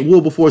spank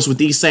Wilberforce with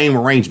these same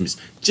arrangements.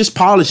 Just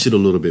polish it a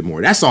little bit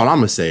more. That's all I'm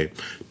gonna say.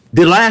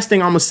 The last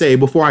thing I'm gonna say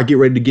before I get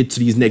ready to get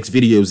to these next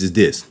videos is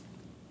this.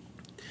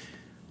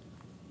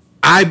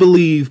 I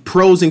believe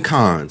pros and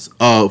cons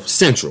of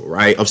Central,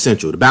 right? Of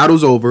Central. The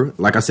battle's over.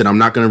 Like I said, I'm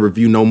not gonna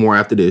review no more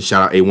after this.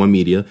 Shout out A1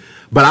 Media.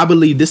 But I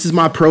believe this is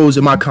my pros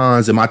and my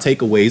cons and my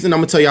takeaways. And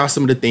I'm gonna tell y'all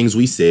some of the things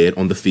we said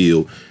on the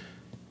field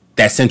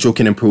that Central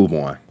can improve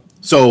on.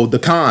 So the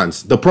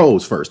cons, the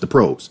pros first, the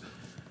pros.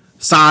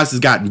 Size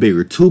has gotten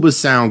bigger. Tubas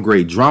sound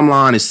great.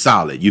 Drumline is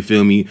solid. You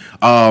feel me?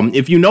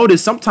 If you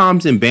notice,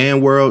 sometimes in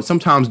band world,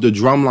 sometimes the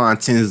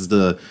drumline tends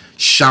to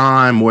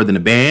shine more than the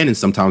band, and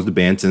sometimes the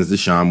band tends to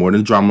shine more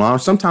than the drumline.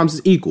 Sometimes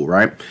it's equal,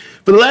 right?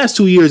 For the last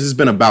 2 years, it's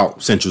been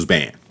about Central's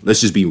band.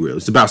 Let's just be real.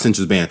 It's about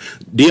Central's band.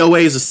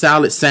 DOA is a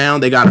solid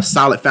sound. They got a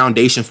solid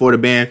foundation for the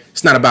band.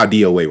 It's not about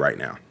DOA right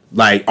now.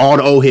 Like, all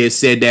the old heads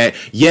said that.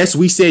 Yes,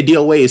 we said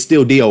DOA is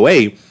still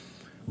DOA,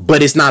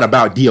 but it's not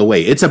about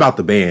DOA. It's about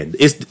the band.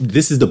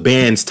 This is the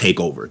band's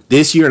takeover.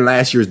 This year and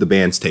last year is the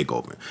band's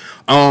takeover.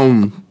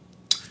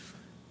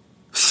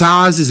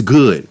 Size is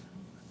good.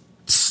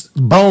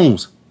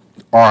 Bones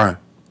are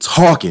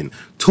talking.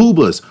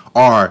 Tubas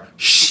are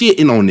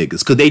shitting on niggas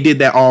because they did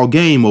that all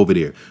game over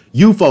there.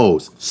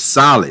 UFOs,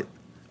 solid.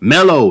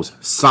 Mellows,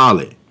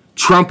 solid.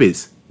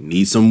 Trumpets,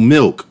 need some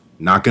milk.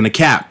 Not gonna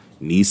cap.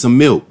 Need some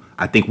milk.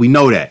 I think we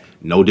know that.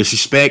 No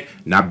disrespect,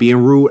 not being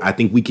rude. I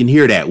think we can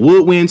hear that.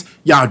 Woodwinds,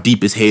 y'all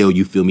deep as hell,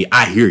 you feel me?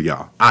 I hear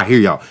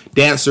y'all.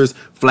 Dancers,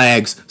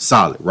 flags,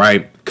 solid,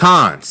 right?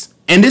 Cons.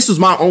 And this was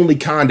my only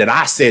con that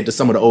I said to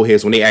some of the old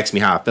heads when they asked me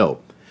how I felt.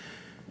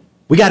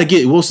 We got to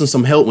get Wilson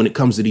some help when it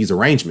comes to these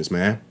arrangements,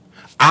 man.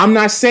 I'm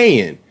not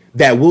saying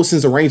that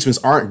Wilson's arrangements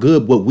aren't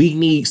good, but we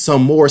need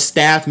some more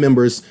staff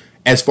members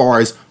as far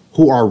as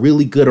who are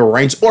really good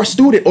arrangers or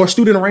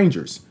student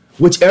arrangers,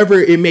 whichever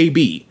it may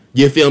be.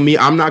 You feel me?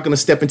 I'm not going to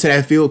step into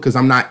that field because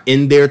I'm not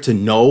in there to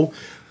know.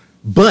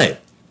 But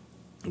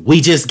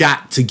we just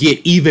got to get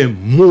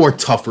even more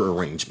tougher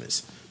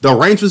arrangements. The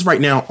arrangements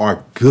right now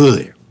are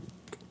good.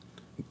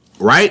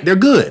 Right? They're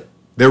good.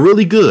 They're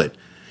really good.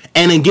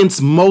 And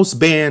against most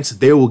bands,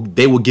 they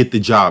will get the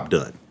job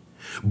done.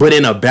 But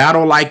in a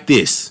battle like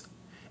this,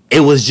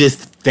 it was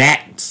just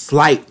that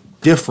slight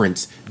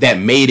difference that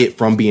made it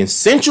from being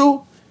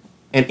Central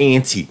and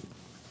A&T.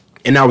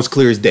 And that was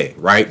clear as day,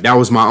 right? That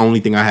was my only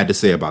thing I had to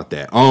say about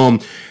that.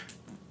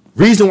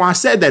 Reason why I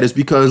said that is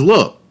because,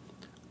 look,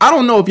 I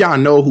don't know if y'all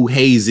know who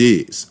Hayes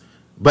is,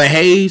 but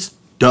Hayes,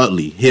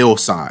 Dudley,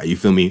 Hillside, you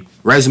feel me?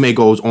 Resume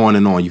goes on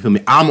and on, you feel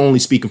me? I'm only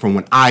speaking from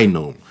what I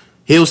know.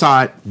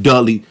 Hillside,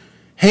 Dudley.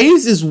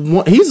 Hayes is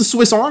he's a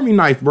Swiss Army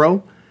knife,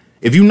 bro.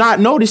 If you not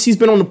noticed, he's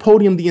been on the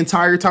podium the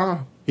entire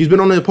time. He's been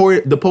on the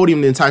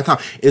podium the entire time.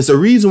 It's the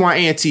reason why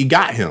A&T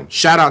got him.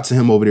 Shout out to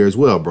him over there as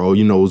well, bro.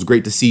 You know, it was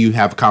great to see you,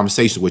 have a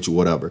conversation with you,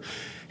 whatever.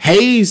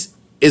 Hayes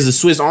is a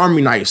Swiss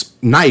Army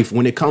knife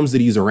when it comes to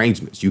these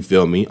arrangements. You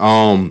feel me?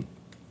 And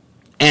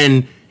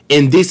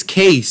in this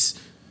case,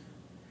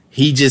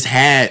 he just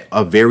had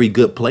a very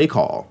good play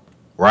call,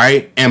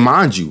 right? And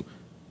mind you,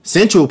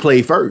 Central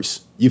played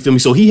first. You feel me?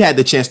 So he had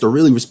the chance to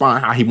really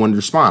respond how he wanted to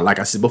respond. Like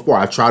I said before,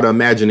 I try to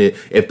imagine it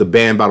if the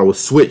band battle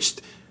was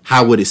switched.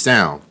 How would it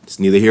sound? It's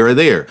neither here or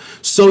there.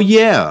 So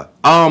yeah,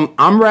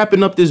 I'm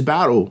wrapping up this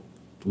battle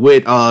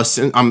with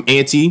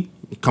A&T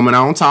coming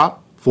out on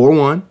top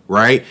 4-1,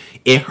 right?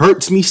 It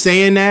hurts me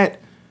saying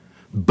that,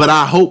 but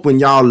I hope when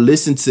y'all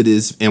listen to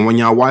this and when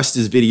y'all watch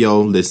this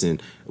video, listen,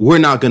 we're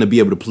not going to be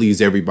able to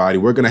please everybody.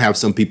 We're going to have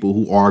some people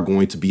who are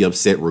going to be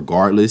upset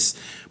regardless,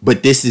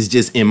 but this is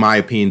just, in my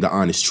opinion, the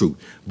honest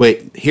truth.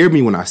 But hear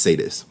me when I say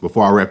this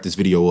before I wrap this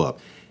video up.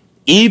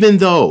 Even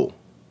though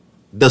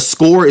the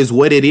score is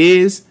what it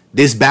is,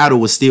 this battle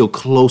was still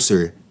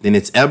closer than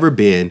it's ever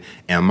been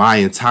in my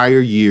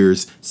entire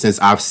years since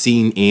I've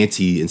seen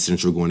A&T and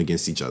Central going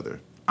against each other.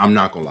 I'm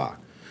not gonna lie.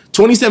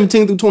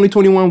 2017 through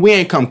 2021, we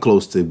ain't come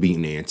close to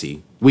beating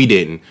A&T. We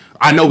didn't.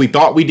 I know we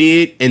thought we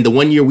did, and the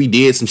one year we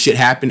did, some shit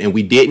happened and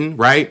we didn't,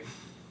 right?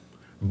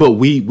 But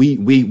we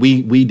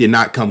did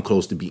not come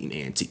close to beating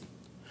A&T.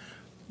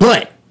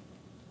 But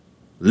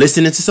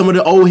listening to some of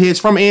the old heads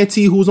from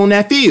A&T who was on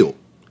that field,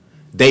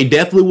 they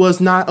definitely was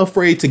not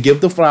afraid to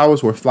give the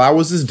flowers where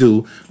flowers is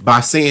due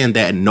by saying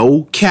that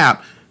no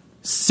cap,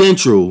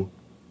 Central,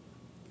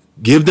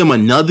 give them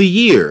another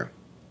year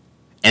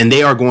and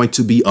they are going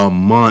to be a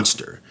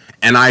monster.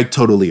 And I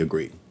totally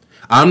agree.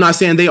 I'm not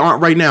saying they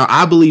aren't right now.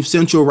 I believe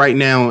Central right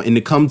now, and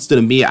it comes to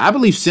the me, I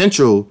believe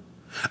Central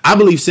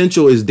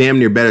is damn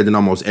near better than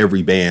almost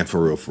every band,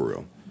 for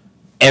real.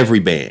 Every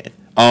band.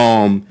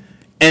 And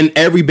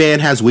every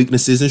band has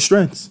weaknesses and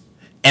strengths.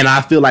 And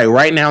I feel like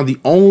right now, the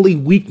only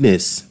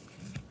weakness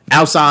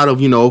outside of,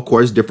 you know, of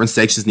course, different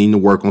sections needing to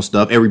work on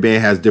stuff. Every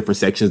band has different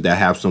sections that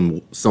have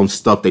some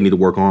stuff they need to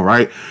work on,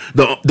 right?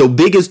 The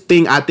biggest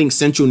thing I think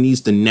Central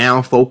needs to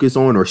now focus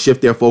on or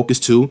shift their focus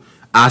to,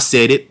 I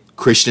said it,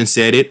 Christian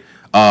said it,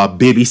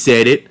 Bibby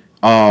said it,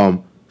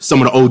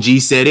 some of the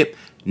OGs said it.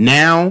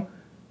 Now,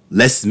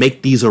 let's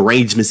make these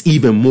arrangements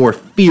even more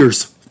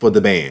fierce for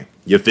the band.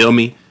 You feel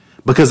me?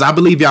 Because I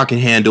believe y'all can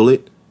handle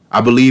it. I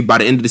believe by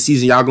the end of the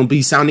season, y'all gonna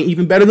be sounding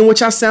even better than what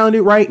y'all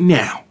sounded right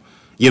now.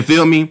 You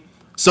feel me?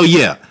 So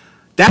yeah,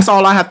 that's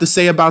all I have to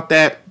say about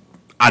that.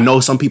 I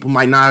know some people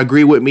might not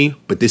agree with me,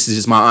 but this is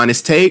just my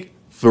honest take.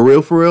 For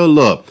real,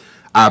 look,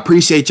 I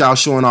appreciate y'all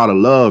showing all the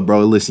love,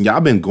 bro. Listen,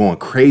 y'all been going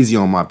crazy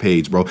on my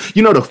page, bro.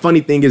 You know, the funny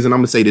thing is, and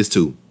I'm gonna say this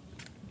too,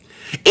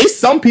 it's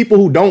some people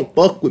who don't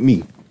fuck with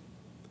me.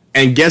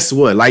 And guess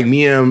what? Like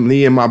me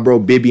and my bro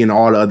Bibby and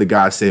all the other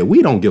guys said,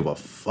 we don't give a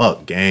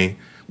fuck, gang.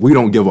 We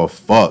don't give a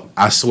fuck.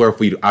 I swear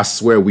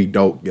we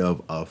don't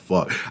give a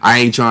fuck. I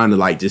ain't trying to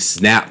like just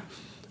snap,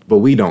 but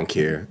we don't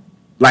care.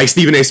 Like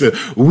Stephen A.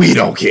 Smith, we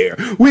don't care.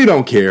 We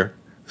don't care.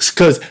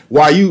 Because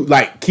while you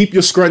like keep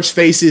your scrunch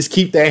faces,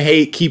 keep that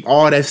hate, keep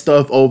all that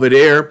stuff over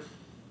there,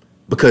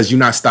 because you're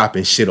not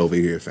stopping shit over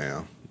here,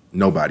 fam.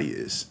 Nobody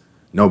is.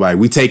 Nobody.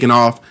 We taking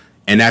off,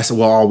 and that's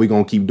what all we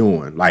gonna keep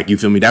doing. Like, you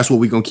feel me? That's what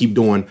we gonna keep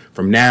doing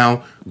from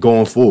now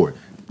going forward.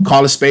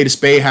 Call a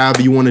spade,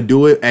 however you want to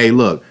do it. Hey,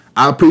 look.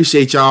 I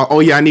appreciate y'all.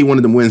 Oh, yeah, I need one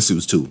of them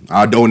windsuits, too.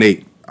 I'll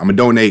donate. I'm going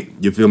to donate.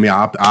 You feel me?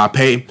 I'll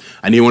pay.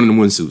 I need one of them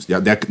windsuits. Yeah,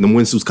 them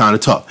windsuits kind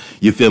of tough.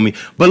 You feel me?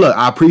 But look,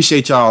 I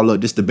appreciate y'all. Look,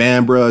 this the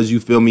Band Bros.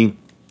 You feel me?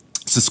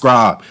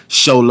 Subscribe.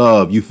 Show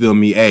love. You feel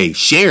me? Hey,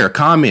 share.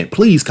 Comment.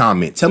 Please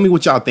comment. Tell me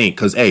what y'all think.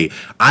 Because, hey,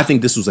 I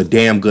think this was a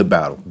damn good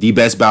battle. The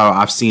best battle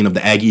I've seen of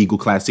the Aggie Eagle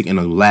Classic in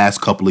the last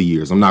couple of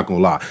years. I'm not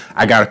going to lie.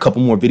 I got a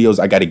couple more videos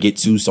I got to get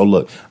to. So,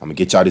 look, I'm going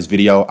to get y'all this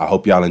video. I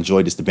hope y'all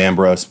enjoyed this. The Band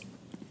Bros.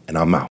 And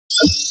I'm out.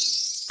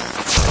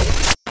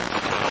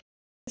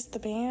 It's the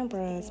Band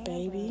Bros,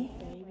 baby.